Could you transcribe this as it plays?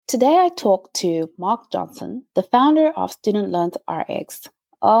Today I talked to Mark Johnson, the founder of Student Loans RX.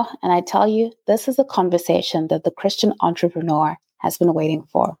 Oh, and I tell you, this is a conversation that the Christian entrepreneur has been waiting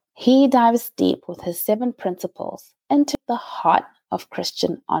for. He dives deep with his 7 principles into the heart of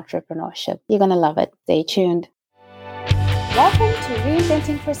Christian entrepreneurship. You're going to love it. Stay tuned. Welcome to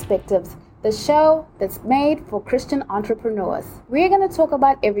Reinventing Perspectives, the show that's made for Christian entrepreneurs. We're going to talk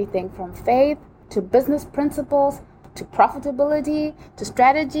about everything from faith to business principles, to profitability, to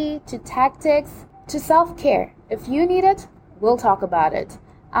strategy, to tactics, to self-care. If you need it, we'll talk about it.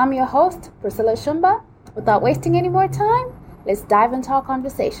 I'm your host, Priscilla Shumba. Without wasting any more time, let's dive into our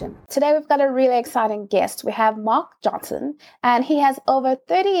conversation. Today, we've got a really exciting guest. We have Mark Johnson, and he has over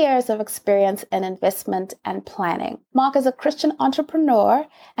 30 years of experience in investment and planning. Mark is a Christian entrepreneur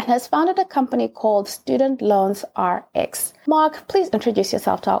and has founded a company called Student Loans RX. Mark, please introduce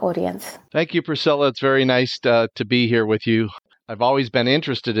yourself to our audience. Thank you, Priscilla. It's very nice to be here with you. I've always been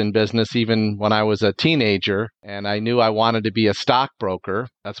interested in business, even when I was a teenager, and I knew I wanted to be a stockbroker.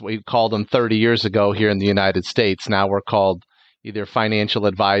 That's what we called them 30 years ago here in the United States. Now we're called either financial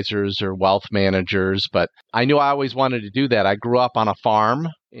advisors or wealth managers, but I knew I always wanted to do that. I grew up on a farm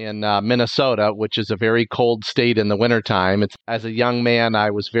in Minnesota, which is a very cold state in the wintertime. As a young man, I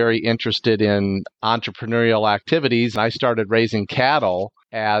was very interested in entrepreneurial activities. I started raising cattle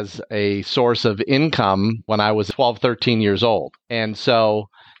as a source of income when I was 12, 13 years old. And so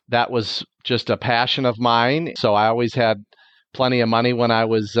that was just a passion of mine. So I always had plenty of money when I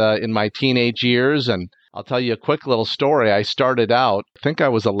was in my teenage years. And I'll tell you a quick little story. I started out, I think I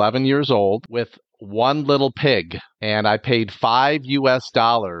was 11 years old, with one little pig, and I paid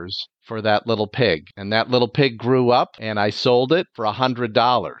 $5 for that little pig. And that little pig grew up, and I sold it for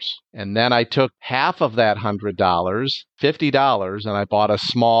 $100. And then I took half of that $100, $50, and I bought a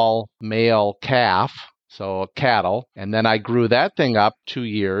small male calf, so cattle, and then I grew that thing up 2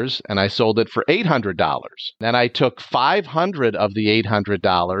 years, and I sold it for $800. Then I took 500 of the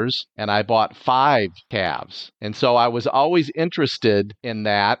 $800, and I bought 5 calves. And so I was always interested in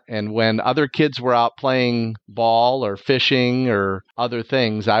that, and when other kids were out playing ball or fishing or other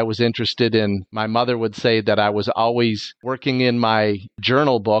things, I was interested in, my mother would say that I was always working in my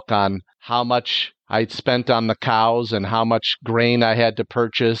journal book on how much I'd spent on the cows and how much grain I had to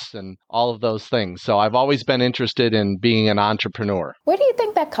purchase and all of those things. So I've always been interested in being an entrepreneur. Where do you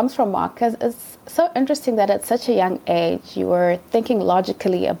think that comes from, Mark? Because it's so interesting that at such a young age, you were thinking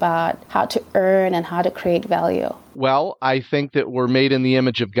logically about how to earn and how to create value. Well, I think that we're made in the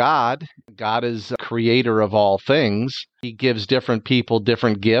image of God. God is a creator of all things. He gives different people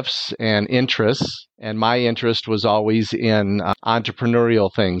different gifts and interests. And my interest was always in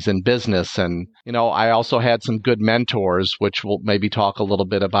entrepreneurial things and business. And, I also had some good mentors, which we'll maybe talk a little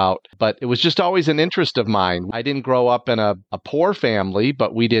bit about. But it was just always an interest of mine. I didn't grow up in a poor family,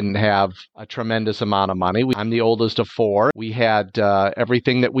 but we didn't have a tremendous amount of money. I'm the oldest of 4. We had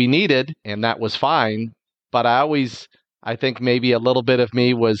everything that we needed, and that was fine. But I think maybe a little bit of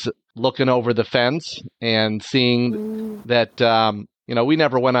me was looking over the fence and seeing that, we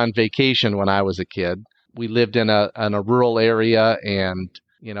never went on vacation when I was a kid. We lived in a rural area, and,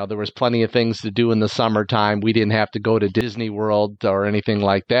 there was plenty of things to do in the summertime. We didn't have to go to Disney World or anything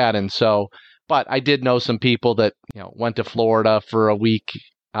like that. And so, but I did know some people that, went to Florida for a week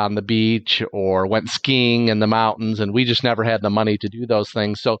on the beach or went skiing in the mountains, and we just never had the money to do those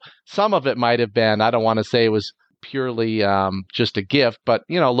things. So some of it might have been, I don't want to say it was purely just a gift, but,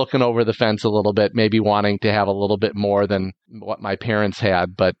 looking over the fence a little bit, maybe wanting to have a little bit more than what my parents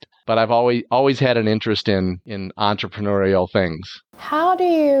had. But I've always had an interest in entrepreneurial things. How do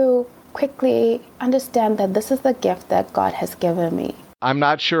you quickly understand that this is the gift that God has given me? I'm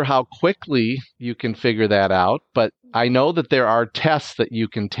not sure how quickly you can figure that out, but I know that there are tests that you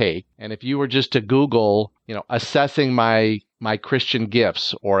can take. And if you were just to Google, assessing my Christian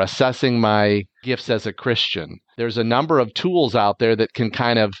gifts or assessing my gifts as a Christian, there's a number of tools out there that can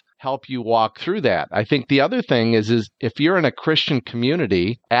kind of help you walk through that. I think the other thing is if you're in a Christian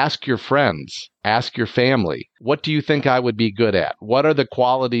community, ask your friends, ask your family, what do you think I would be good at? What are the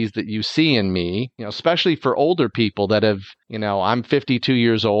qualities that you see in me? Especially for older people that have, I'm 52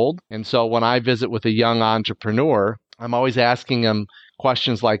 years old. And so when I visit with a young entrepreneur, I'm always asking them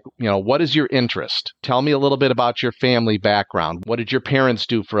questions like, what is your interest? Tell me a little bit about your family background. What did your parents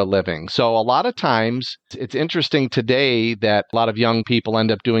do for a living? So a lot of times it's interesting today that a lot of young people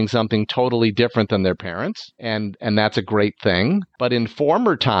end up doing something totally different than their parents. And that's a great thing. But in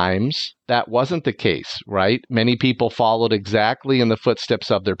former times, that wasn't the case, right? Many people followed exactly in the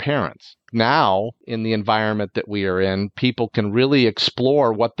footsteps of their parents. Now, in the environment that we are in, people can really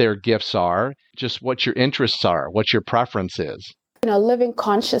explore what their gifts are, just what your interests are, what your preference is. living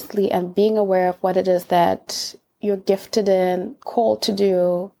consciously and being aware of what it is that you're gifted in, called to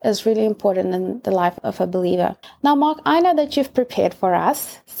do, is really important in the life of a believer. Now, Mark, I know that you've prepared for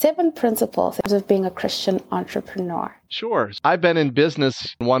us 7 principles of being a Christian entrepreneur. Sure. I've been in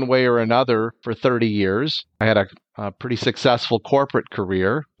business one way or another for 30 years. I had a pretty successful corporate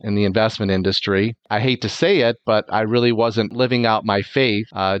career in the investment industry. I hate to say it, but I really wasn't living out my faith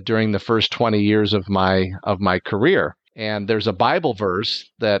during the first 20 years of my career. And there's a Bible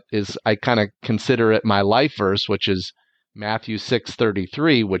verse that is, I kind of consider it my life verse, which is Matthew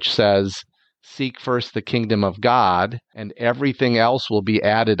 6:33, which says, "Seek first the kingdom of God, and everything else will be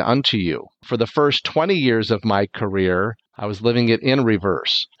added unto you." For the first 20 years of my career, I was living it in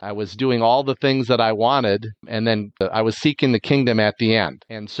reverse. I was doing all the things that I wanted, and then I was seeking the kingdom at the end.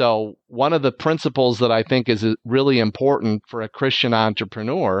 And so one of the principles that I think is really important for a Christian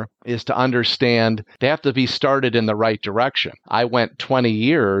entrepreneur is to understand they have to be started in the right direction. I went 20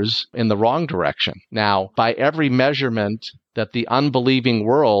 years in the wrong direction. Now, by every measurement that the unbelieving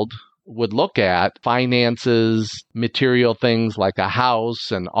world would look at, finances, material things like a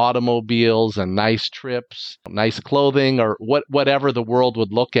house and automobiles and nice trips, nice clothing, or whatever the world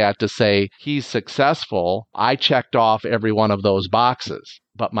would look at to say he's successful, I checked off every one of those boxes.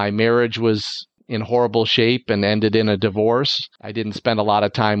 But my marriage was in horrible shape and ended in a divorce. I didn't spend a lot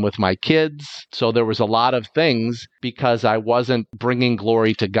of time with my kids. So there was a lot of things because I wasn't bringing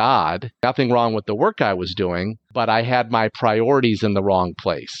glory to God. Nothing wrong with the work I was doing, but I had my priorities in the wrong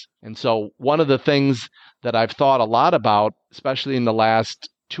place. And so one of the things that I've thought a lot about, especially in the last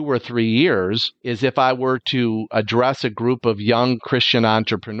 2 or 3 years, is if I were to address a group of young Christian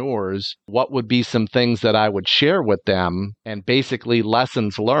entrepreneurs, what would be some things that I would share with them and basically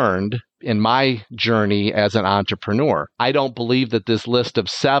lessons learned in my journey as an entrepreneur. I don't believe that this list of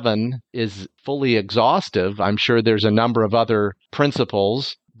 7 is fully exhaustive. I'm sure there's a number of other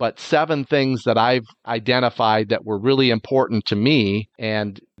principles, but 7 things that I've identified that were really important to me.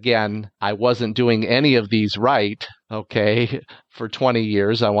 And again, I wasn't doing any of these right, for 20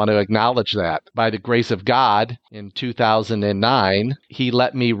 years. I want to acknowledge that. By the grace of God, in 2009, He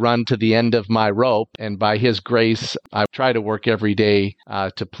let me run to the end of my rope. And by His grace, I try to work every day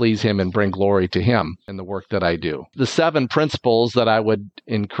to please Him and bring glory to Him in the work that I do. The 7 principles that I would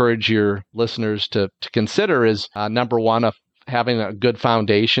encourage your listeners to consider is number 1, having a good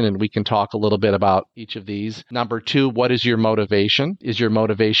foundation, and we can talk a little bit about each of these. Number 2, what is your motivation? Is your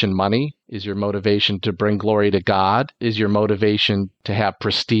motivation money? Is your motivation to bring glory to God? Is your motivation to have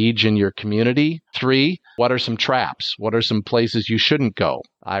prestige in your community? 3, what are some traps? What are some places you shouldn't go?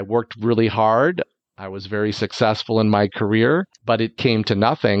 I worked really hard. I was very successful in my career, but it came to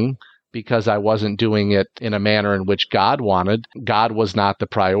nothing because I wasn't doing it in a manner in which God wanted. God was not the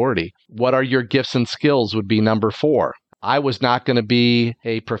priority. What are your gifts and skills would be number 4. I was not going to be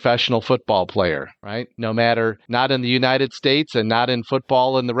a professional football player, right? No matter, not in the United States and not in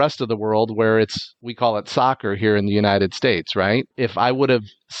football in the rest of the world where we call it soccer here in the United States, right? If I would have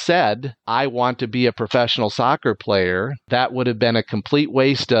said, I want to be a professional soccer player, that would have been a complete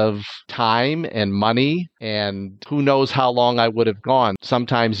waste of time and money, and who knows how long I would have gone.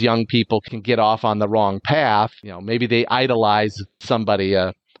 Sometimes young people can get off on the wrong path. Maybe they idolize somebody,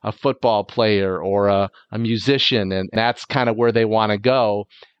 a football player or a musician, and that's kind of where they want to go.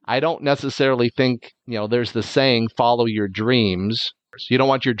 I don't necessarily think, there's the saying, follow your dreams. So you don't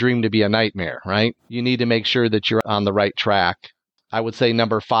want your dream to be a nightmare, right? You need to make sure that you're on the right track. I would say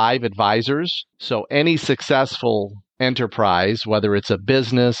number 5, advisors. So any successful enterprise, whether it's a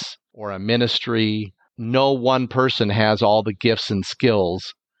business or a ministry, no one person has all the gifts and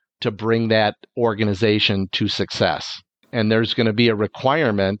skills to bring that organization to success. And there's going to be a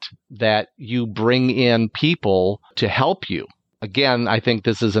requirement that you bring in people to help you. Again, I think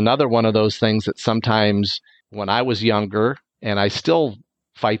this is another one of those things that sometimes when I was younger, and I still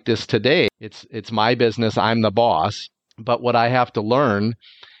fight this today, it's my business, I'm the boss. But what I have to learn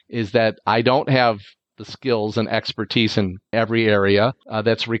is that I don't have the skills and expertise in every area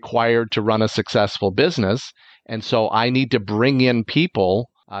that's required to run a successful business. And so I need to bring in people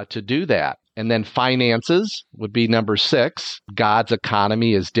to do that. And then finances would be number 6. God's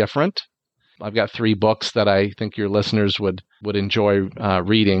economy is different. I've got 3 books that I think your listeners would enjoy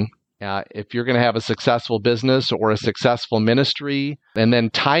reading. If you're going to have a successful business or a successful ministry, and then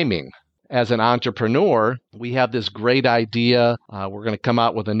timing. as an entrepreneur, we have this great idea. We're going to come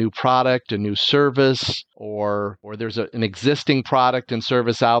out with a new product, a new service, or there's an existing product and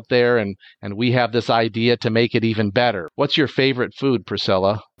service out there, and we have this idea to make it even better. What's your favorite food,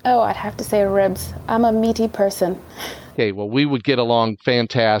 Priscilla? Oh, I'd have to say ribs. I'm a meaty person. Okay, well, we would get along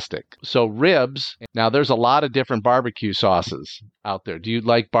fantastic. So ribs, now there's a lot of different barbecue sauces out there. Do you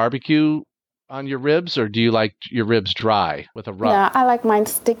like barbecue on your ribs, or do you like your ribs dry with a rub? Yeah, I like mine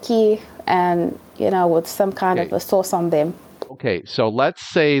sticky and, with some kind of a sauce on them. Okay, so let's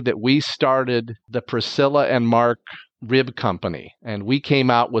say that we started the Priscilla and Mark Rib Company, and we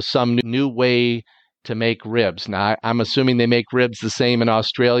came out with some new way to make ribs. Now, I'm assuming they make ribs the same in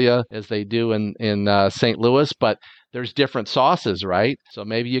Australia as they do in St. Louis, but there's different sauces, right? So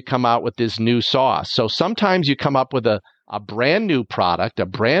maybe you come out with this new sauce. So sometimes you come up with a brand new product, a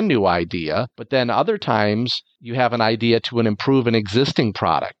brand new idea, but then other times you have an idea to improve an existing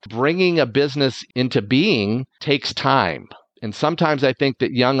product. Bringing a business into being takes time. And sometimes I think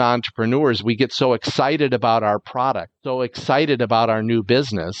that young entrepreneurs, we get so excited about our product, so excited about our new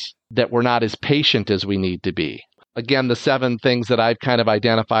business, that we're not as patient as we need to be. Again, the 7 things that I've kind of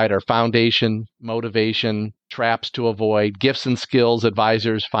identified are foundation, motivation, traps to avoid, gifts and skills,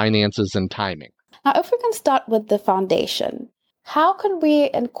 advisors, finances, and timing. Now, if we can start with the foundation, how can we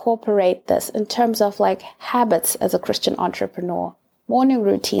incorporate this in terms of like habits as a Christian entrepreneur, morning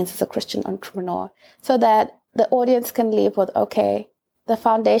routines as a Christian entrepreneur, so that the audience can leave with, okay, the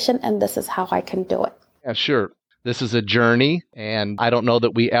foundation, and this is how I can do it? Yeah, sure. This is a journey, and I don't know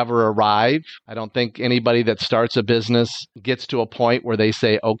that we ever arrive. I don't think anybody that starts a business gets to a point where they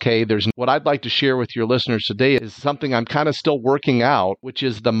say, okay, what I'd like to share with your listeners today is something I'm kind of still working out, which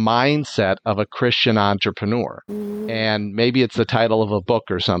is the mindset of a Christian entrepreneur. And maybe it's the title of a book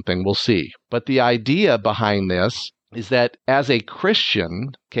or something, we'll see. But the idea behind this is that as a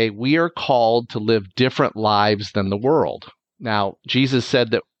Christian, okay, we are called to live different lives than the world. Now, Jesus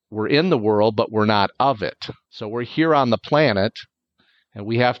said that we're in the world, but we're not of it. So we're here on the planet, and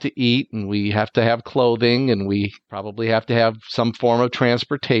we have to eat, and we have to have clothing, and we probably have to have some form of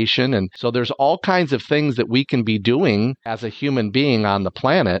transportation. And so there's all kinds of things that we can be doing as a human being on the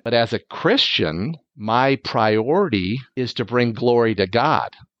planet. But as a Christian, my priority is to bring glory to God.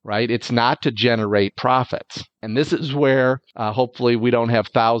 Right? It's not to generate profits. And this is where hopefully we don't have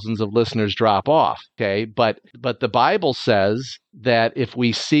thousands of listeners drop off. Okay. But the Bible says that if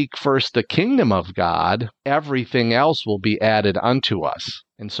we seek first the kingdom of God, everything else will be added unto us.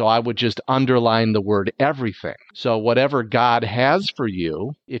 And so I would just underline the word everything. So whatever God has for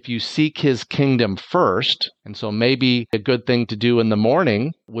you, if you seek his kingdom first, and so maybe a good thing to do in the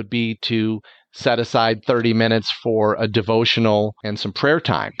morning would be to set aside 30 minutes for a devotional and some prayer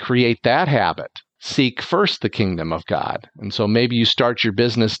time. Create that habit. Seek first the kingdom of God. And so maybe you start your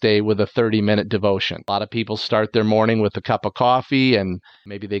business day with a 30-minute devotion. A lot of people start their morning with a cup of coffee, and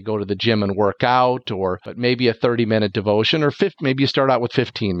maybe they go to the gym and work out, but maybe a 30-minute devotion, or maybe you start out with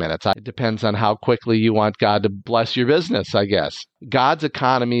 15 minutes. It depends on how quickly you want God to bless your business, I guess. God's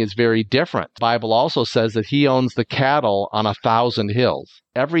economy is very different. The Bible also says that he owns the cattle on 1,000 hills.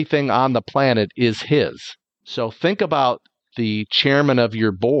 Everything on the planet is his. So think about the chairman of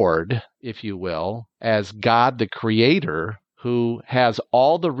your board, if you will, as God the Creator, who has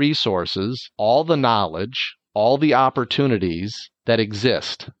all the resources, all the knowledge, all the opportunities that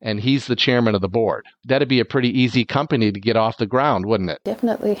exist, and he's the chairman of the board. That'd be a pretty easy company to get off the ground, wouldn't it?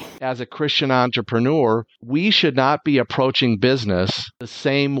 Definitely. As a Christian entrepreneur, we should not be approaching business the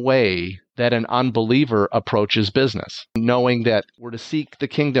same way that an unbeliever approaches business, knowing that we're to seek the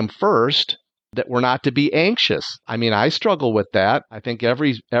kingdom first, that we're not to be anxious. I mean, I struggle with that. I think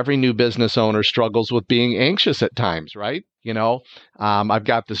every new business owner struggles with being anxious at times, right? I've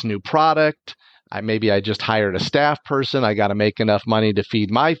got this new product. Maybe I just hired a staff person. I got to make enough money to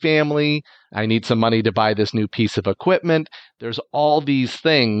feed my family. I need some money to buy this new piece of equipment. There's all these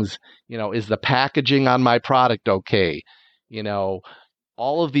things. Is the packaging on my product okay? All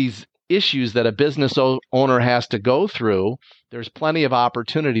of these issues that a business owner has to go through. There's plenty of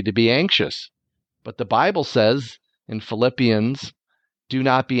opportunity to be anxious. But the Bible says in Philippians, do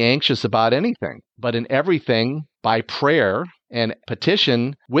not be anxious about anything, but in everything by prayer and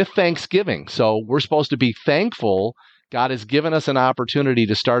petition with thanksgiving. So we're supposed to be thankful. God has given us an opportunity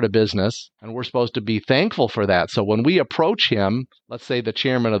to start a business, and we're supposed to be thankful for that. So when we approach him, let's say the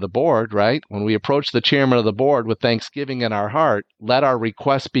chairman of the board, right? When we approach the chairman of the board with thanksgiving in our heart, let our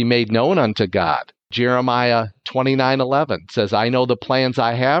requests be made known unto God. Jeremiah 29:11 says, I know the plans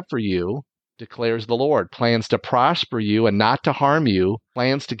I have for you, declares the Lord, plans to prosper you and not to harm you,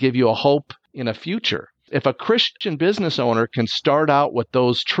 plans to give you a hope in a future. if a Christian business owner can start out with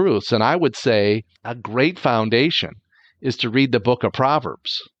those truths, and I would say a great foundation is to read the book of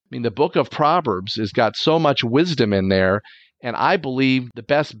Proverbs. I mean, the book of Proverbs has got so much wisdom in there, and I believe the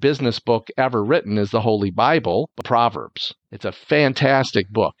best business book ever written is the Holy Bible, Proverbs. It's a fantastic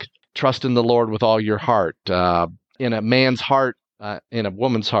book. Trust in the Lord with all your heart. In a man's heart, in a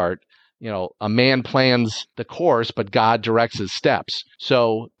woman's heart, a man plans the course, but God directs his steps.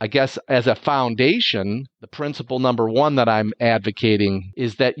 So I guess as a foundation, the principle number one that I'm advocating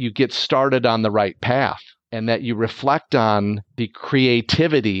is that you get started on the right path and that you reflect on the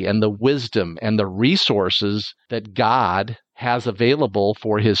creativity and the wisdom and the resources that God has available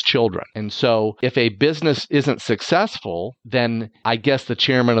for his children. And so if a business isn't successful, then I guess the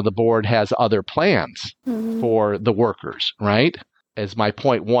chairman of the board has other plans for the workers, right? As my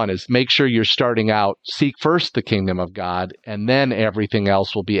point one is, make sure you're starting out, seek first the kingdom of God, and then everything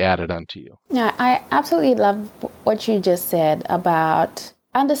else will be added unto you. Yeah, I absolutely love what you just said about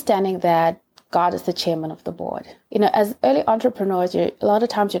understanding that God is the chairman of the board. As early entrepreneurs, a lot of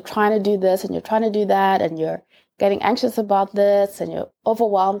times you're trying to do this and you're trying to do that, and you're getting anxious about this and you're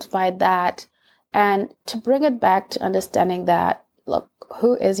overwhelmed by that. And to bring it back to understanding that, look,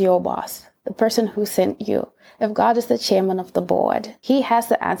 who is your boss? The person who sent you. If God is the chairman of the board, he has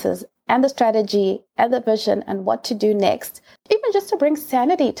the answers and the strategy and the vision and what to do next, even just to bring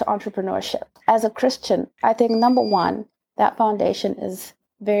sanity to entrepreneurship. As a Christian, I think number one, that foundation is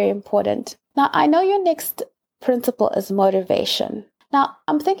very important. Now, I know your next principle is motivation. Now,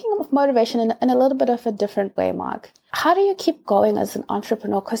 I'm thinking of motivation in a little bit of a different way, Mark. How do you keep going as an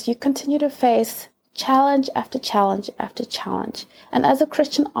entrepreneur? Because you continue to face challenge after challenge after challenge. And as a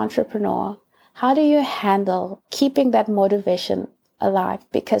Christian entrepreneur, how do you handle keeping that motivation alive?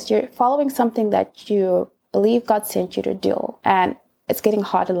 Because you're following something that you believe God sent you to do, and it's getting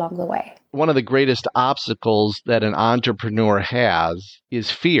hard along the way. One of the greatest obstacles that an entrepreneur has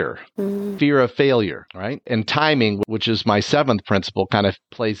is fear, fear of failure, right? And timing, which is my seventh principle, kind of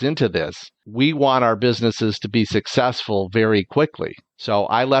plays into this. We want our businesses to be successful very quickly. So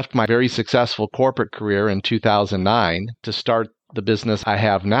I left my very successful corporate career in 2009 to start the business I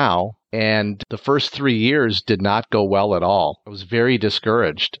have now. And the first 3 years did not go well at all. I was very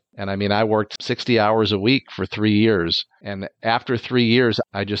discouraged. And I worked 60 hours a week for 3 years. And after 3 years,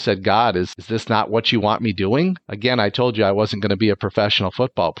 I just said, God, is this not what you want me doing? Again, I told you I wasn't going to be a professional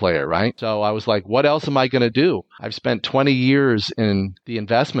football player, right? So I was like, what else am I going to do? I've spent 20 years in the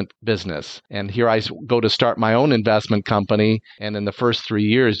investment business. And here I go to start my own investment company. And in the first 3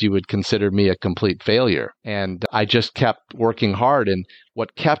 years, you would consider me a complete failure. And I just kept working hard. And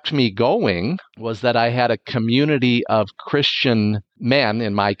what kept me going was that I had a community of Christian men,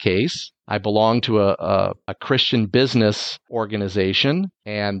 in my case. I belong to a Christian business organization,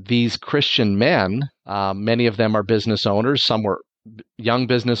 and these Christian men, many of them are business owners. Some were young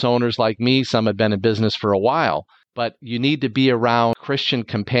business owners like me. Some had been in business for a while. But you need to be around Christian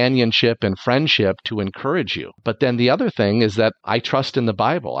companionship and friendship to encourage you. But then the other thing is that I trust in the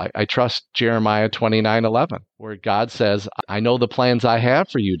Bible. I trust Jeremiah 29:11, where God says, I know the plans I have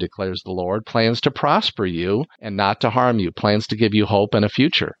for you, declares the Lord, plans to prosper you and not to harm you, plans to give you hope and a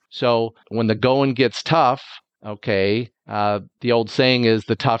future. So when the going gets tough, the old saying is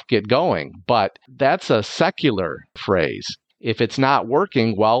the tough get going. But that's a secular phrase. If it's not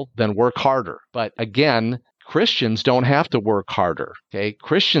working, well, then work harder. But again, Christians don't have to work harder, okay?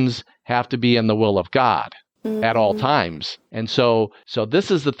 Christians have to be in the will of God at all times. And so this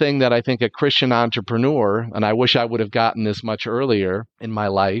is the thing that I think a Christian entrepreneur, and I wish I would have gotten this much earlier in my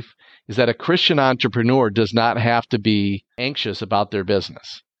life, is that a Christian entrepreneur does not have to be anxious about their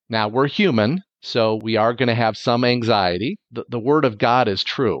business. Now, we're human, so we are going to have some anxiety. The Word of God is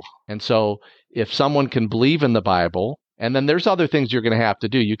true. And so if someone can believe in the Bible, and then there's other things you're going to have to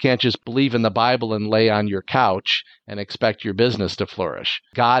do. You can't just believe in the Bible and lay on your couch and expect your business to flourish.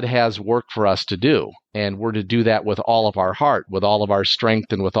 God has work for us to do, and we're to do that with all of our heart, with all of our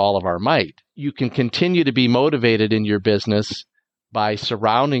strength, and with all of our might. You can continue to be motivated in your business by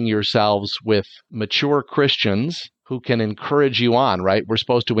surrounding yourselves with mature Christians who can encourage you on, right? We're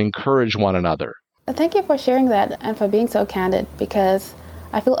supposed to encourage one another. Thank you for sharing that and for being so candid, because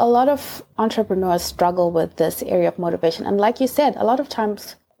I feel a lot of entrepreneurs struggle with this area of motivation. And like you said, a lot of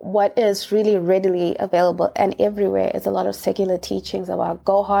times what is really readily available and everywhere is a lot of secular teachings about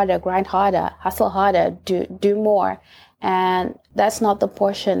go harder, grind harder, hustle harder, do more. And that's not the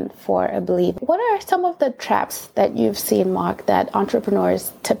portion for a believer. What are some of the traps that you've seen, Mark, that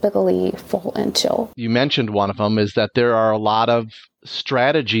entrepreneurs typically fall into? You mentioned one of them is that there are a lot of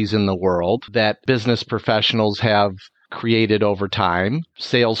strategies in the world that business professionals have created over time.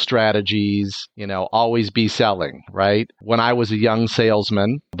 Sales strategies, always be selling, right? When I was a young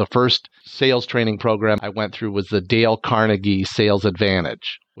salesman, the first sales training program I went through was the Dale Carnegie Sales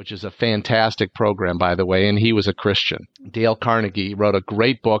Advantage, which is a fantastic program, by the way, and he was a Christian. Dale Carnegie wrote a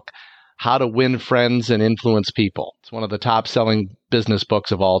great book, How to Win Friends and Influence People. It's one of the top-selling business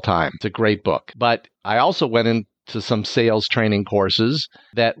books of all time. It's a great book. But I also went into some sales training courses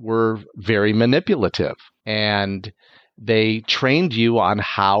that were very manipulative, and they trained you on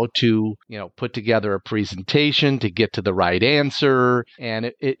how to, put together a presentation to get to the right answer.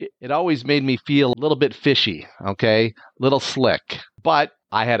 And it always made me feel a little bit fishy, okay? A little slick. But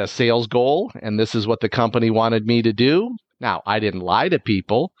I had a sales goal, and this is what the company wanted me to do. Now, I didn't lie to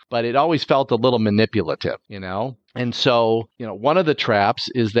people, but it always felt a little manipulative, And so, one of the traps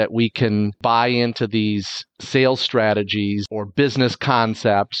is that we can buy into these sales strategies or business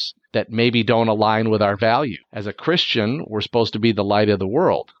concepts that maybe don't align with our value. As a Christian, we're supposed to be the light of the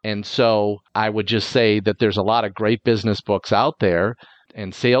world. And so I would just say that there's a lot of great business books out there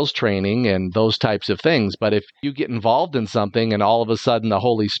and sales training and those types of things. But if you get involved in something and all of a sudden the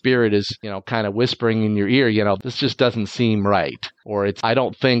Holy Spirit is, kind of whispering in your ear, this just doesn't seem right. Or I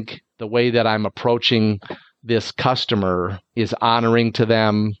don't think the way that I'm approaching this customer is honoring to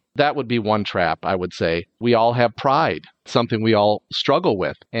them. That would be one trap, I would say. We all have pride, something we all struggle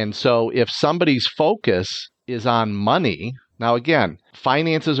with. And so if somebody's focus is on money, now again,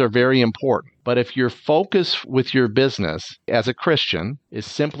 finances are very important. But if your focus with your business as a Christian is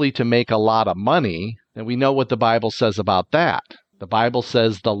simply to make a lot of money, then we know what the Bible says about that. The Bible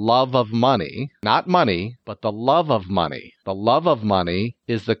says the love of money, not money, but the love of money. The love of money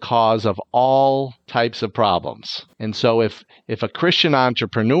is the cause of all types of problems. And so if a Christian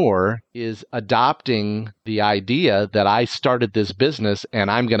entrepreneur is adopting the idea that I started this business and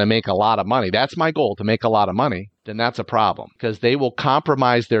I'm going to make a lot of money, that's my goal, to make a lot of money, then that's a problem, because they will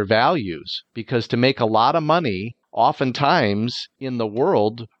compromise their values, because to make a lot of money oftentimes in the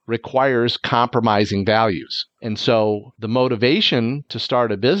world requires compromising values. And so the motivation to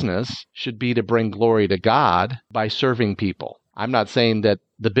start a business should be to bring glory to God by serving people. I'm not saying that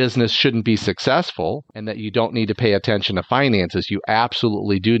the business shouldn't be successful and that you don't need to pay attention to finances. You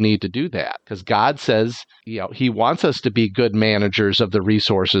absolutely do need to do that, because God says, He wants us to be good managers of the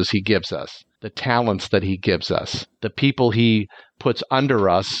resources He gives us, the talents that He gives us, the people He puts under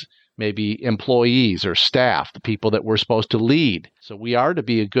us, maybe employees or staff, the people that we're supposed to lead. So we are to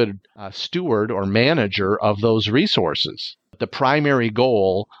be a good steward or manager of those resources. The primary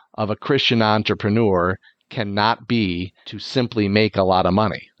goal of a Christian entrepreneur cannot be to simply make a lot of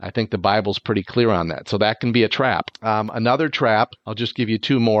money. I think the Bible's pretty clear on that. So that can be a trap. Another trap, I'll just give you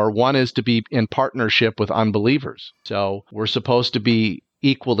two more. One is to be in partnership with unbelievers. So we're supposed to be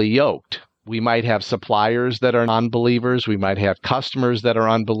equally yoked. We might have suppliers that are unbelievers. We might have customers that are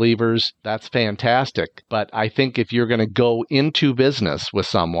unbelievers. That's fantastic. But I think if you're going to go into business with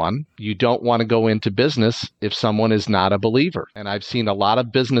someone, you don't want to go into business if someone is not a believer. And I've seen a lot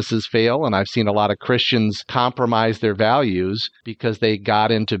of businesses fail, and I've seen a lot of Christians compromise their values because they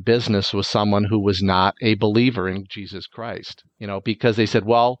got into business with someone who was not a believer in Jesus Christ. Because they said,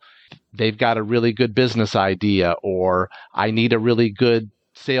 well, they've got a really good business idea, or I need a really good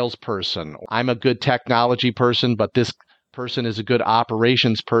salesperson. I'm a good technology person, but this person is a good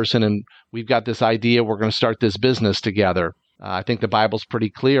operations person, and we've got this idea, we're going to start this business together. I think the Bible's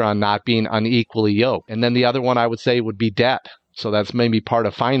pretty clear on not being unequally yoked. And then the other one I would say would be debt. So that's maybe part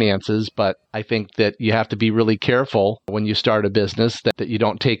of finances, but I think that you have to be really careful when you start a business that you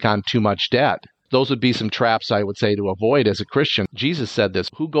don't take on too much debt. Those would be some traps I would say to avoid as a Christian. Jesus said this,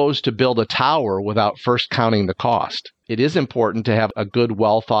 who goes to build a tower without first counting the cost? It is important to have a good,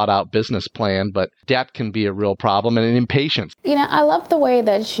 well thought out business plan, but debt can be a real problem, and impatience. I love the way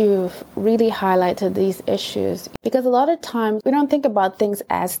that you've really highlighted these issues, because a lot of times we don't think about things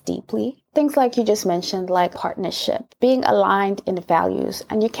as deeply. Things like you just mentioned, like partnership, being aligned in values.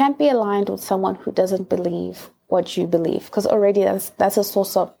 And you can't be aligned with someone who doesn't believe what you believe, because already that's a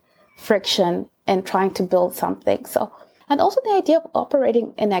source of friction and trying to build something. So, and also the idea of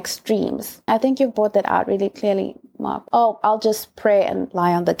operating in extremes. I think you've brought that out really clearly, Mark. Oh, I'll just pray and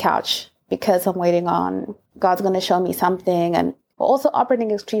lie on the couch because I'm waiting on God's going to show me something. And also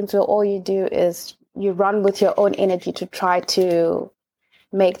operating extremes where all you do is you run with your own energy to try to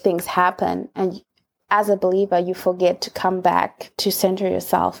make things happen. And as a believer, you forget to come back to center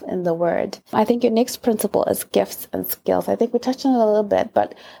yourself in the Word. I think your next principle is gifts and skills. I think we touched on it a little bit,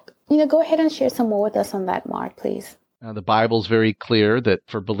 but go ahead and share some more with us on that, Mark, please. The Bible's very clear that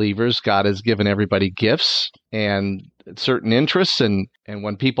for believers, God has given everybody gifts, and certain interests. And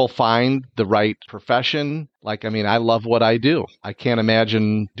when people find the right profession, I love what I do. I can't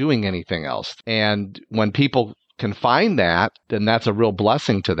imagine doing anything else. And when people can find that, then that's a real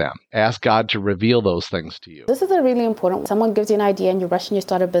blessing to them. Ask God to reveal those things to you. This is a really important. Someone gives you an idea and you rush and you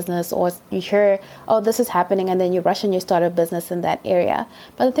start a business, or you hear, oh, this is happening, and then you rush and you start a business in that area.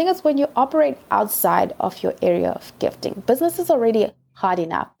 But the thing is, when you operate outside of your area of gifting, business is already hard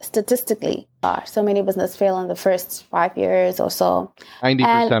enough. Statistically, so many businesses fail in the first 5 years or so.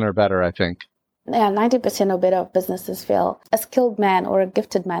 90% or better, I think. Yeah, 90% or better of businesses fail. A skilled man or a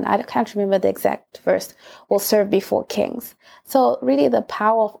gifted man, I can't remember the exact verse, will serve before kings. So really the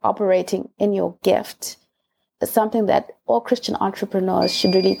power of operating in your gift is something that all Christian entrepreneurs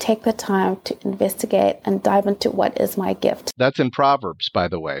should really take the time to investigate and dive into. What is my gift? That's in Proverbs, by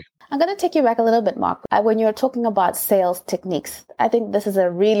the way. I'm going to take you back a little bit, Mark. When you're talking about sales techniques, I think this is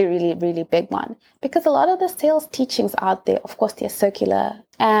a really, really, really big one, because a lot of the sales teachings out there, of course, they're circular.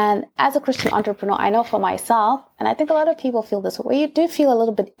 And as a Christian entrepreneur, I know for myself, and I think a lot of people feel this way, you do feel a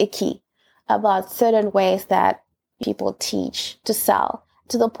little bit icky about certain ways that people teach to sell,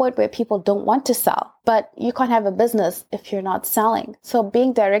 to the point where people don't want to sell. But you can't have a business if you're not selling. So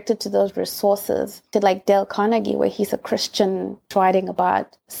being directed to those resources, to like Dale Carnegie, where he's a Christian writing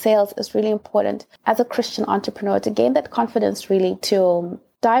about sales, is really important as a Christian entrepreneur to gain that confidence, really to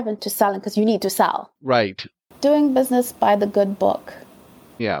dive into selling, because you need to sell. Right. Doing business by the good book.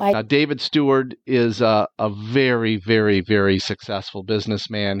 Yeah. Now, David Stewart is a very, very, very successful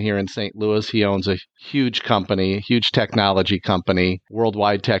businessman here in St. Louis. He owns a huge company, a huge technology company,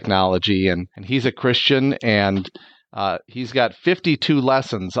 worldwide technology, and he's a Christian, and he's got 52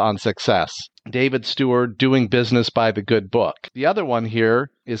 lessons on success. David Stewart, Doing Business by the Good Book. The other one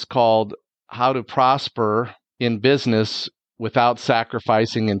here is called How to Prosper in Business Without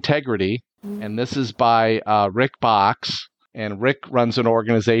Sacrificing Integrity, and this is by Rick Box. And Rick runs an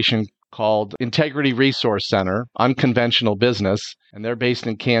organization called Integrity Resource Center, Unconventional Business, and they're based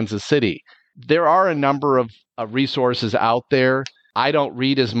in Kansas City. There are a number of resources out there. I don't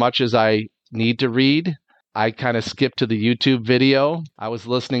read as much as I need to read. I kind of skip to the YouTube video. I was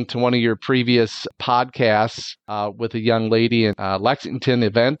listening to one of your previous podcasts with a young lady in Lexington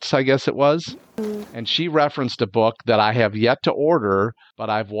Events, I guess it was. And she referenced a book that I have yet to order, but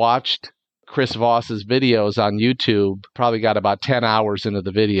I've watched Chris Voss's videos on YouTube. Probably got about 10 hours into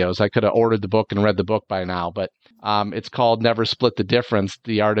the videos. I could have ordered the book and read the book by now, but it's called Never Split the Difference,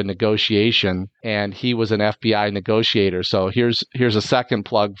 The Art of Negotiation. And he was an FBI negotiator. So here's a second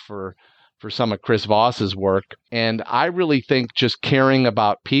plug for some of Chris Voss's work. And I really think just caring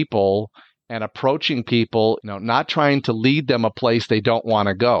about people and approaching people, not trying to lead them a place they don't want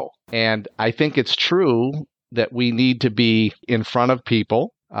to go. And I think it's true that we need to be in front of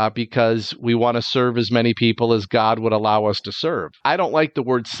people, because we want to serve as many people as God would allow us to serve. I don't like the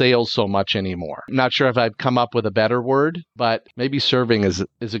word sales so much anymore. I'm not sure if I've come up with a better word, but maybe serving is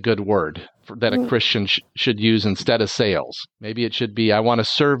a good word that a Christian should use instead of sales. Maybe it should be, I want to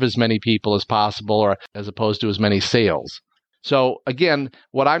serve as many people as possible, or as opposed to as many sales. So again,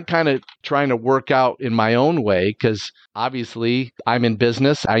 what I'm kind of trying to work out in my own way, because obviously I'm in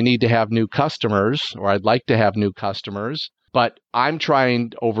business, I need to have new customers, or I'd like to have new customers. But I'm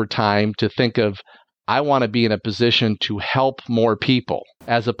trying over time to think of, I want to be in a position to help more people,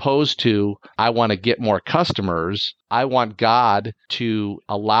 as opposed to, I want to get more customers. I want God to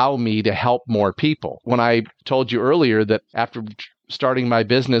allow me to help more people. When I told you earlier that after starting my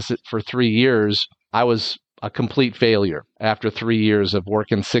business for 3 years, I was a complete failure after 3 years of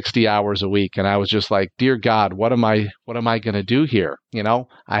working 60 hours a week. And I was just like, dear God, what am I going to do here?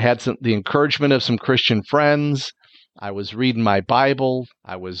 I had the encouragement of some Christian friends. I was reading my Bible.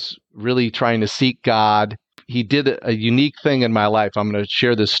 I was really trying to seek God. He did a unique thing in my life. I'm going to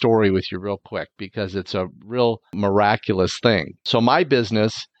share this story with you real quick because it's a real miraculous thing. So my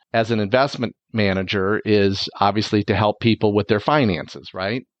business as an investment manager is obviously to help people with their finances,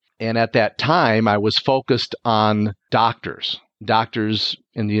 right? And at that time, I was focused on doctors. Doctors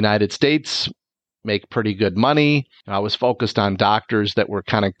in the United States make pretty good money. I was focused on doctors that were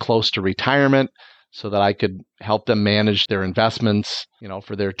kind of close to retirement, so that I could help them manage their investments,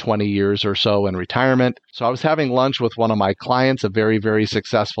 for their 20 years or so in retirement. So I was having lunch with one of my clients, a very, very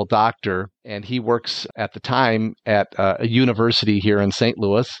successful doctor, and he works at the time at a university here in St.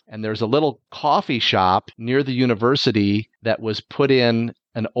 Louis. And there's a little coffee shop near the university that was put in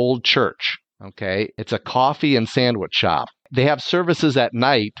an old church. Okay. It's a coffee and sandwich shop. They have services at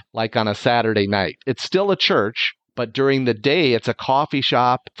night, like on a Saturday night. It's still a church, but during the day, it's a coffee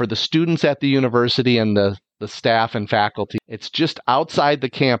shop for the students at the university and the the staff and faculty. It's just outside the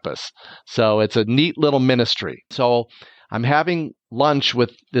campus. So it's a neat little ministry. So I'm having lunch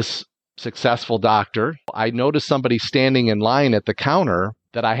with this successful doctor. I noticed somebody standing in line at the counter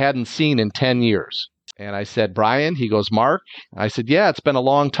that I hadn't seen in 10 years. And I said, Brian? He goes, Mark? I said, yeah, it's been a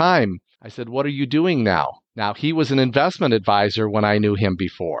long time. I said, what are you doing now? Now, he was an investment advisor when I knew him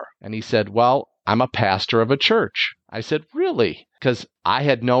before. And he said, well, I'm a pastor of a church. I said, really? Because I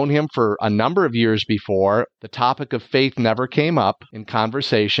had known him for a number of years before. The topic of faith never came up in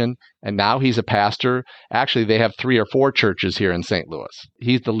conversation. And now he's a pastor. Actually, they have 3 or 4 churches here in St. Louis.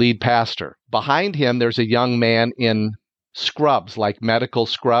 He's the lead pastor. Behind him, there's a young man in scrubs, like medical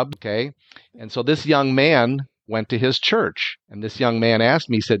scrub. Okay. And so this young man went to his church. And this young man asked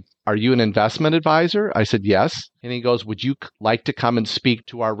me, he said, are you an investment advisor? I said, yes. And he goes, would you like to come and speak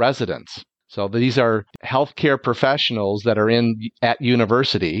to our residents? So these are healthcare professionals that are at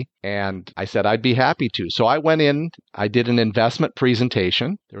university. And I said, I'd be happy to. So I went in, I did an investment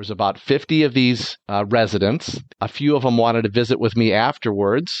presentation. There was about 50 of these residents. A few of them wanted to visit with me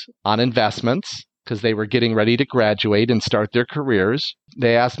afterwards on investments because they were getting ready to graduate and start their careers.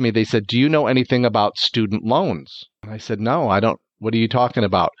 They asked me, they said, do you know anything about student loans? And I said, no, I don't. What are you talking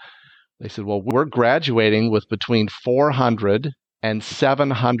about? They said, well, we're graduating with between $400,000 and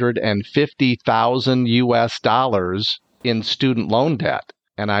 $750,000 US dollars in student loan debt.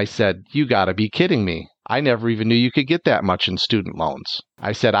 And I said, you got to be kidding me. I never even knew you could get that much in student loans.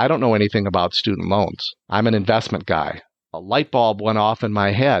 I said, I don't know anything about student loans. I'm an investment guy. A light bulb went off in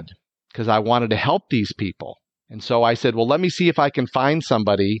my head because I wanted to help these people. And so I said, well, let me see if I can find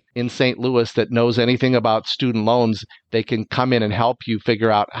somebody in St. Louis that knows anything about student loans. They can come in and help you figure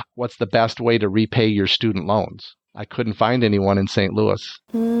out what's the best way to repay your student loans. I couldn't find anyone in St. Louis.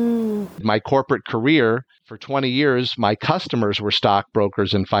 My corporate career, for 20 years, my customers were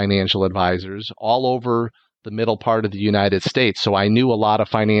stockbrokers and financial advisors all over the middle part of the United States. So I knew a lot of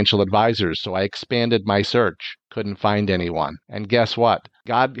financial advisors. So I expanded my search. Couldn't find anyone. And guess what?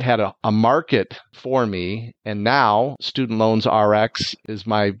 God had a market for me. And now Student Loans RX is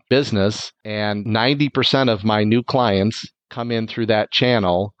my business. And 90% of my new clients come in through that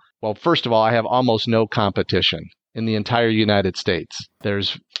channel. Well, first of all, I have almost no competition in the entire United States.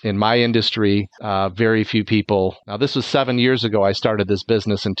 There's, in my industry, very few people. Now, this was 7 years ago. I started this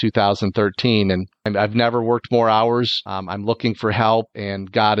business in 2013, and I've never worked more hours. I'm looking for help,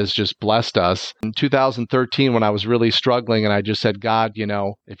 and God has just blessed us. In 2013, when I was really struggling, and I just said, God,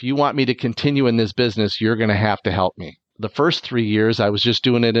 if you want me to continue in this business, you're going to have to help me. The first 3 years, I was just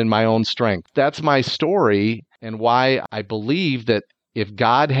doing it in my own strength. That's my story, and why I believe that if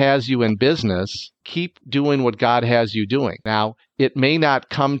God has you in business, keep doing what God has you doing. Now, it may not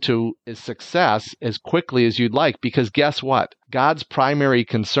come to success as quickly as you'd like, because guess what? God's primary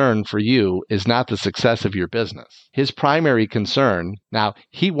concern for you is not the success of your business. His primary concern, now,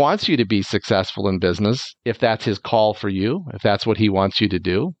 he wants you to be successful in business if that's his call for you, if that's what he wants you to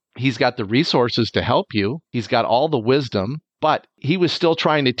do. He's got the resources to help you. He's got all the wisdom, but he was still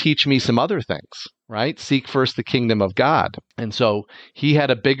trying to teach me some other things. Right? Seek first the kingdom of God. And so he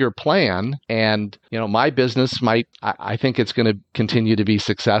had a bigger plan, and, my business I think it's going to continue to be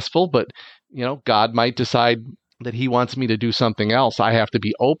successful, but, God might decide that he wants me to do something else. I have to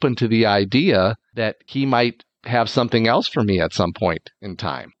be open to the idea that he might have something else for me at some point in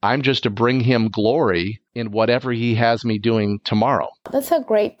time. I'm just to bring him glory in whatever he has me doing tomorrow. That's a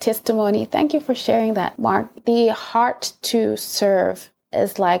great testimony. Thank you for sharing that, Mark. The heart to serve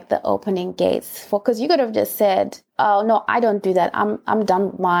is like the opening gates, because you could have just said, oh, no, I don't do that. I'm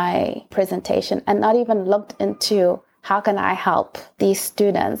done with my presentation, and not even looked into how can I help these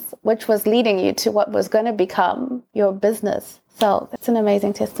students, which was leading you to what was going to become your business. So it's an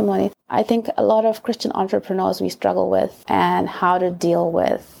amazing testimony. I think a lot of Christian entrepreneurs, we struggle with and how to deal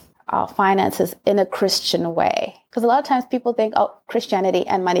with our finances in a Christian way. Because a lot of times people think, oh, Christianity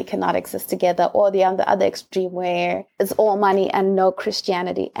and money cannot exist together, or they're on the other extreme where it's all money and no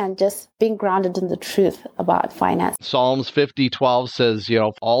Christianity, and just being grounded in the truth about finance. Psalms 50:12 says,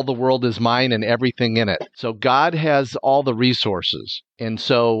 all the world is mine and everything in it. So God has all the resources. And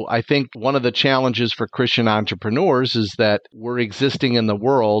so I think one of the challenges for Christian entrepreneurs is that we're existing in the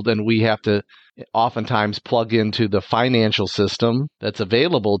world, and we have to oftentimes plug into the financial system that's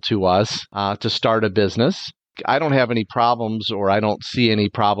available to us to start a business. I don't have any problems, or I don't see any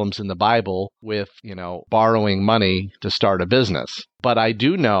problems in the Bible with, borrowing money to start a business. But I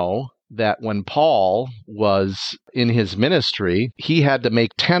do know that when Paul was in his ministry, he had to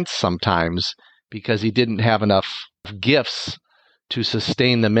make tents sometimes because he didn't have enough gifts to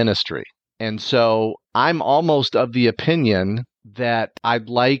sustain the ministry. And so I'm almost of the opinion that I'd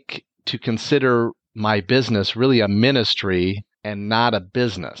like to consider my business really a ministry and not a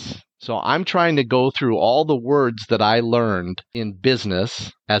business. So I'm trying to go through all the words that I learned in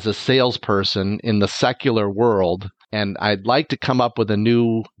business as a salesperson in the secular world, and I'd like to come up with a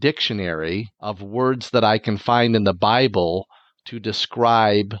new dictionary of words that I can find in the Bible to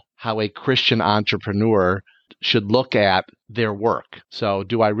describe how a Christian entrepreneur should look at their work. So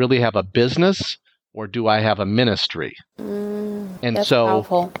do I really have a business or do I have a ministry? That's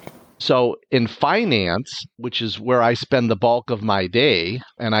powerful. So in finance, which is where I spend the bulk of my day,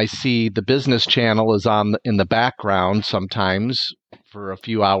 and I see the business channel is on in the background sometimes for a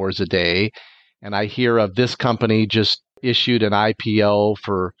few hours a day, and I hear of this company just issued an IPO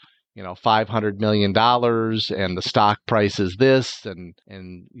for $500 million and the stock price is this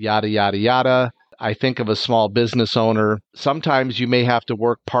and yada, yada, yada. I think of a small business owner. Sometimes you may have to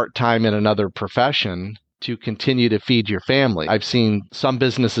work part-time in another profession to continue to feed your family. I've seen some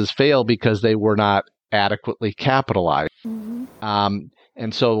businesses fail because they were not adequately capitalized. And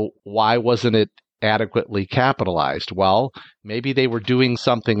so why wasn't it adequately capitalized? Well, maybe they were doing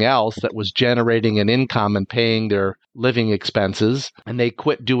something else that was generating an income and paying their living expenses, and they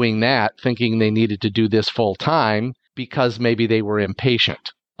quit doing that thinking they needed to do this full time because maybe they were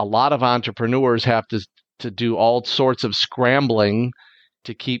impatient. A lot of entrepreneurs have to do all sorts of scrambling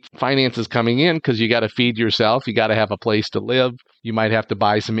to keep finances coming in because you got to feed yourself. You got to have a place to live. You might have to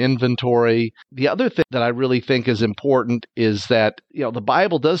buy some inventory. The other thing that I really think is important is that, the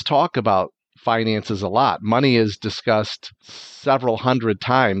Bible does talk about finances a lot. Money is discussed several hundred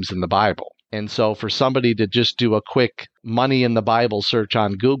times in the Bible. And so for somebody to just do a quick money in the Bible search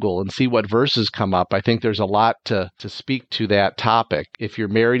on Google and see what verses come up, I think there's a lot to speak to that topic. If you're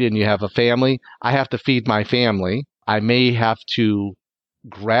married and you have a family, I have to feed my family. I may have to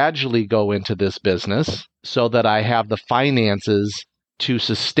gradually go into this business so that I have the finances to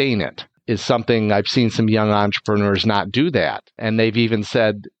sustain it, is something I've seen some young entrepreneurs not do that. And they've even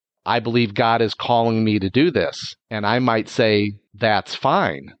said, I believe God is calling me to do this. And I might say, that's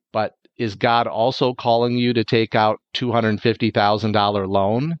fine. But is God also calling you to take out $250,000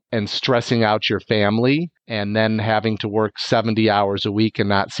 loan and stressing out your family and then having to work 70 hours a week and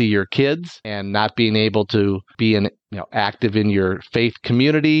not see your kids and not being able to be active in your faith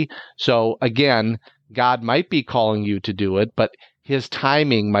community? So again, God might be calling you to do it, but his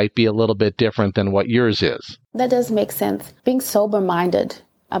timing might be a little bit different than what yours is. That does make sense. Being sober-minded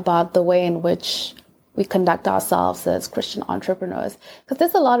about the way in which we conduct ourselves as Christian entrepreneurs, because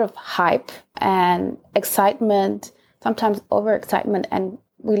there's a lot of hype and excitement, sometimes overexcitement, and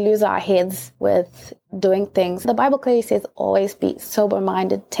we lose our heads with doing things. The Bible clearly says always be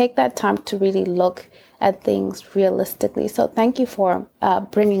sober-minded. Take that time to really look at things realistically. So thank you for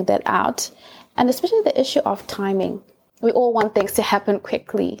bringing that out, and especially the issue of timing. We all want things to happen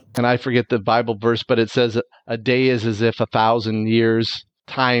quickly. And I forget the Bible verse, but it says a day is as if 1,000 years.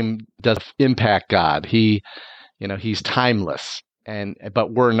 Time does impact God. He's timeless,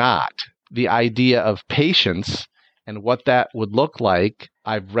 but we're not. The idea of patience and what that would look like.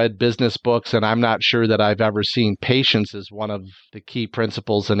 I've read business books, and I'm not sure that I've ever seen patience as one of the key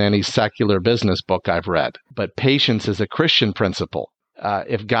principles in any secular business book I've read. But patience is a Christian principle.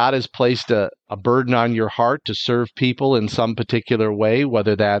 If God has placed a burden on your heart to serve people in some particular way,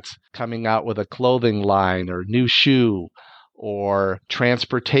 whether that's coming out with a clothing line or new shoe, or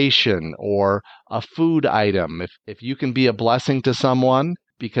transportation, or a food item. If you can be a blessing to someone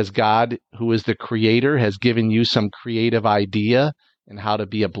because God, who is the creator, has given you some creative idea and how to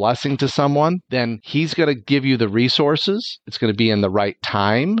be a blessing to someone, then he's going to give you the resources. It's going to be in the right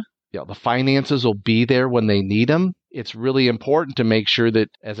time. The finances will be there when they need them. It's really important to make sure that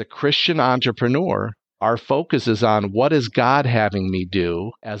as a Christian entrepreneur, our focus is on what is God having me do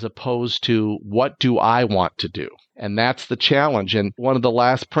as opposed to what do I want to do. And that's the challenge. And one of the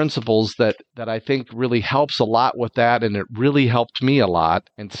last principles that I think really helps a lot with that, and it really helped me a lot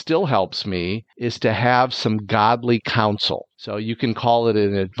and still helps me, is to have some godly counsel. So you can call it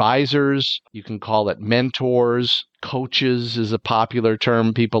an advisors, you can call it mentors, coaches is a popular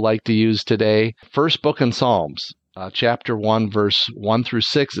term people like to use today. First book in Psalms. Chapter 1, verse 1 through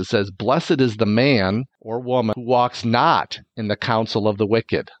 6, it says, "Blessed is the man or woman who walks not in the counsel of the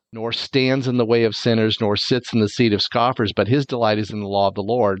wicked, nor stands in the way of sinners, nor sits in the seat of scoffers, but his delight is in the law of the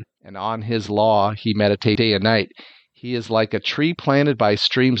Lord, and on his law he meditates day and night. He is like a tree planted by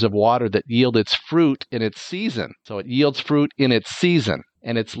streams of water that yield its fruit in its season." So it yields fruit in its season,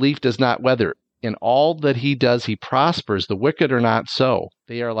 and its leaf does not wither. In all that he does, he prospers. The wicked are not so.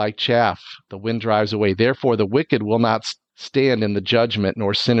 They are like chaff the wind drives away. Therefore, the wicked will not stand in the judgment,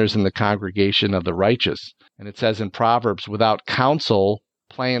 nor sinners in the congregation of the righteous. And it says in Proverbs, without counsel,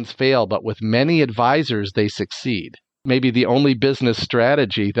 plans fail, but with many advisors, they succeed. Maybe the only business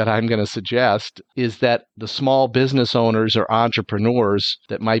strategy that I'm going to suggest is that the small business owners or entrepreneurs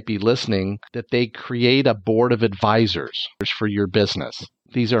that might be listening, that they create a board of advisors for your business.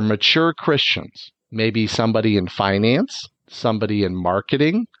 These are mature Christians, maybe somebody in finance, somebody in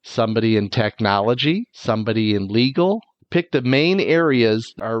marketing, somebody in technology, somebody in legal. Pick the main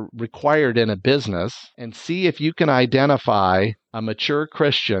areas that are required in a business and see if you can identify a mature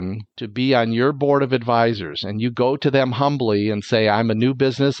Christian to be on your board of advisors. And you go to them humbly and say, I'm a new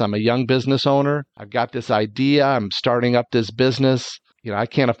business. I'm a young business owner. I've got this idea. I'm starting up this business. I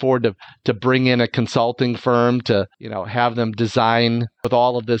can't afford to bring in a consulting firm to, have them design with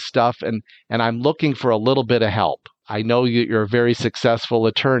all of this stuff. And I'm looking for a little bit of help. I know you're a very successful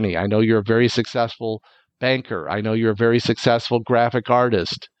attorney. I know you're a very successful banker. I know you're a very successful graphic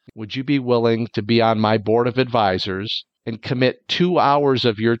artist. Would you be willing to be on my board of advisors and commit 2 hours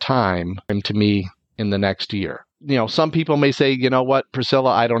of your time to me in the next year? Some people may say, you know what,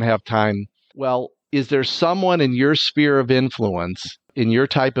 Priscilla, I don't have time. Well, is there someone in your sphere of influence, in your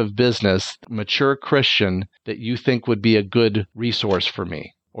type of business, mature Christian, that you think would be a good resource for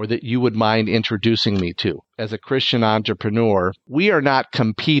me, or that you would mind introducing me to? As a Christian entrepreneur, we are not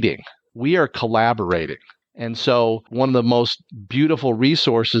competing. We are collaborating. And so one of the most beautiful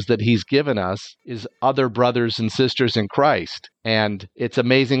resources that he's given us is other brothers and sisters in Christ. And it's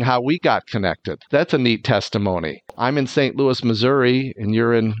amazing how we got connected. That's a neat testimony. I'm in St. Louis, Missouri, and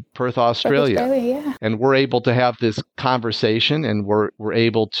you're in Perth, Australia. Yeah. And we're able to have this conversation, and we're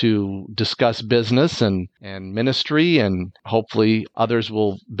able to discuss business and ministry, and hopefully others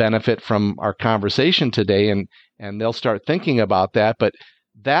will benefit from our conversation today, and they'll start thinking about that. But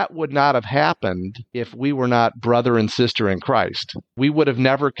that would not have happened if we were not brother and sister in Christ. We would have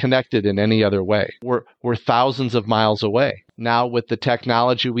never connected in any other way. We're thousands of miles away. Now, with the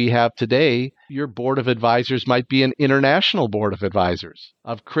technology we have today, your board of advisors might be an international board of advisors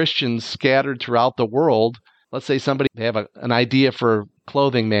of Christians scattered throughout the world. Let's say they have an idea for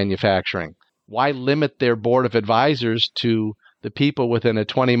clothing manufacturing. Why limit their board of advisors to the people within a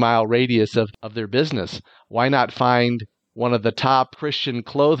 20-mile radius of their business? Why not find one of the top Christian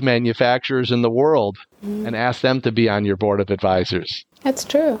clothes manufacturers in the world and ask them to be on your board of advisors? That's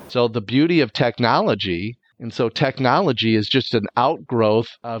true. So the beauty of technology, and so technology is just an outgrowth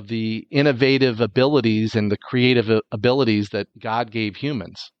of the innovative abilities and the creative abilities that God gave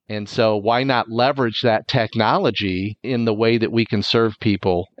humans. And so why not leverage that technology in the way that we can serve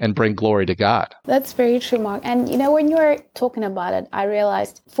people and bring glory to God? That's very true, Mark. And when you were talking about it, I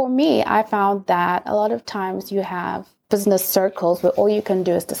realized, for me, I found that a lot of times you have business circles where all you can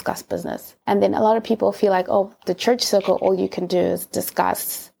do is discuss business. And then a lot of people feel like, the church circle, all you can do is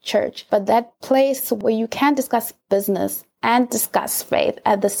discuss church. But that place where you can discuss business and discuss faith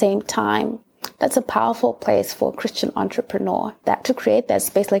at the same time, that's a powerful place for a Christian entrepreneur. That to create that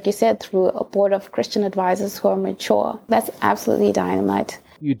space, like you said, through a board of Christian advisors who are mature. That's absolutely dynamite.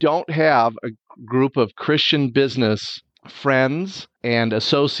 You don't have a group of Christian business friends and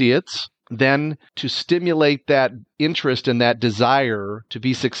associates then to stimulate that interest and that desire to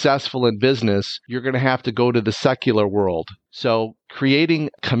be successful in business, you're going to have to go to the secular world. So creating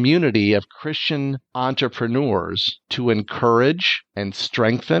a community of Christian entrepreneurs to encourage and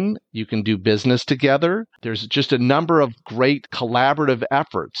strengthen, you can do business together. There's just a number of great collaborative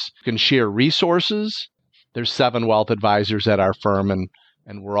efforts. You can share resources. There's 7 wealth advisors at our firm,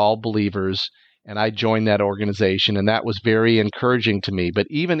 and we're all believers. And I joined that organization, and that was very encouraging to me. But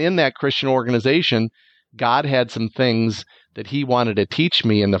even in that Christian organization, God had some things that he wanted to teach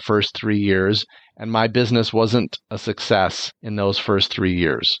me in the first 3 years, and my business wasn't a success in those first 3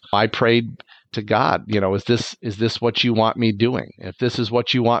 years. I prayed to God, is this what you want me doing? If this is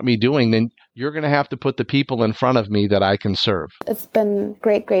what you want me doing, then you're going to have to put the people in front of me that I can serve. It's been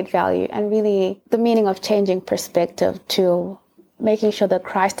great value, and really the meaning of changing perspective to making sure that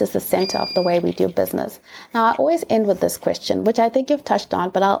Christ is the center of the way we do business. Now, I always end with this question, which I think you've touched on,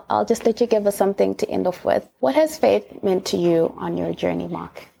 but I'll just let you give us something to end off with. What has faith meant to you on your journey,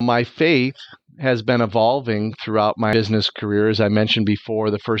 Mark? My faith has been evolving throughout my business career. As I mentioned before,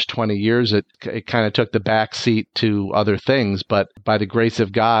 the first 20 years, it kind of took the back seat to other things. But by the grace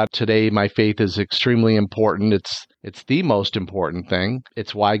of God, today my faith is extremely important. It's the most important thing.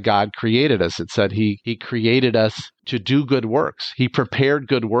 It's why God created us. It said he created us to do good works. He prepared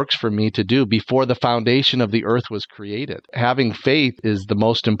good works for me to do before the foundation of the earth was created. Having faith is the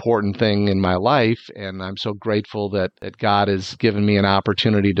most important thing in my life, and I'm so grateful that God has given me an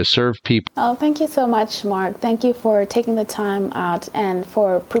opportunity to serve people. Oh, thank you so much, Mark. Thank you for taking the time out and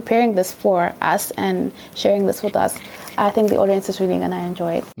for preparing this for us and sharing this with us. I think the audience is really going to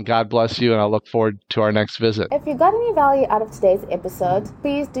enjoy it. God bless you, and I'll look forward to our next visit. If you got any value out of today's episode,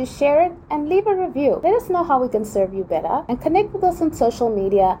 please do share it and leave a review. Let us know how we can serve you better, and connect with us on social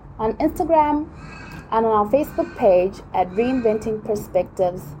media, on Instagram, and on our Facebook page at Reinventing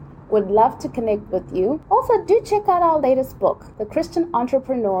Perspectives. We'd love to connect with you. Also, do check out our latest book, The Christian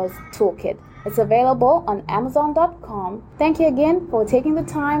Entrepreneur's Toolkit. It's available on Amazon.com. Thank you again for taking the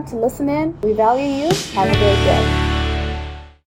time to listen in. We value you. Have a great day.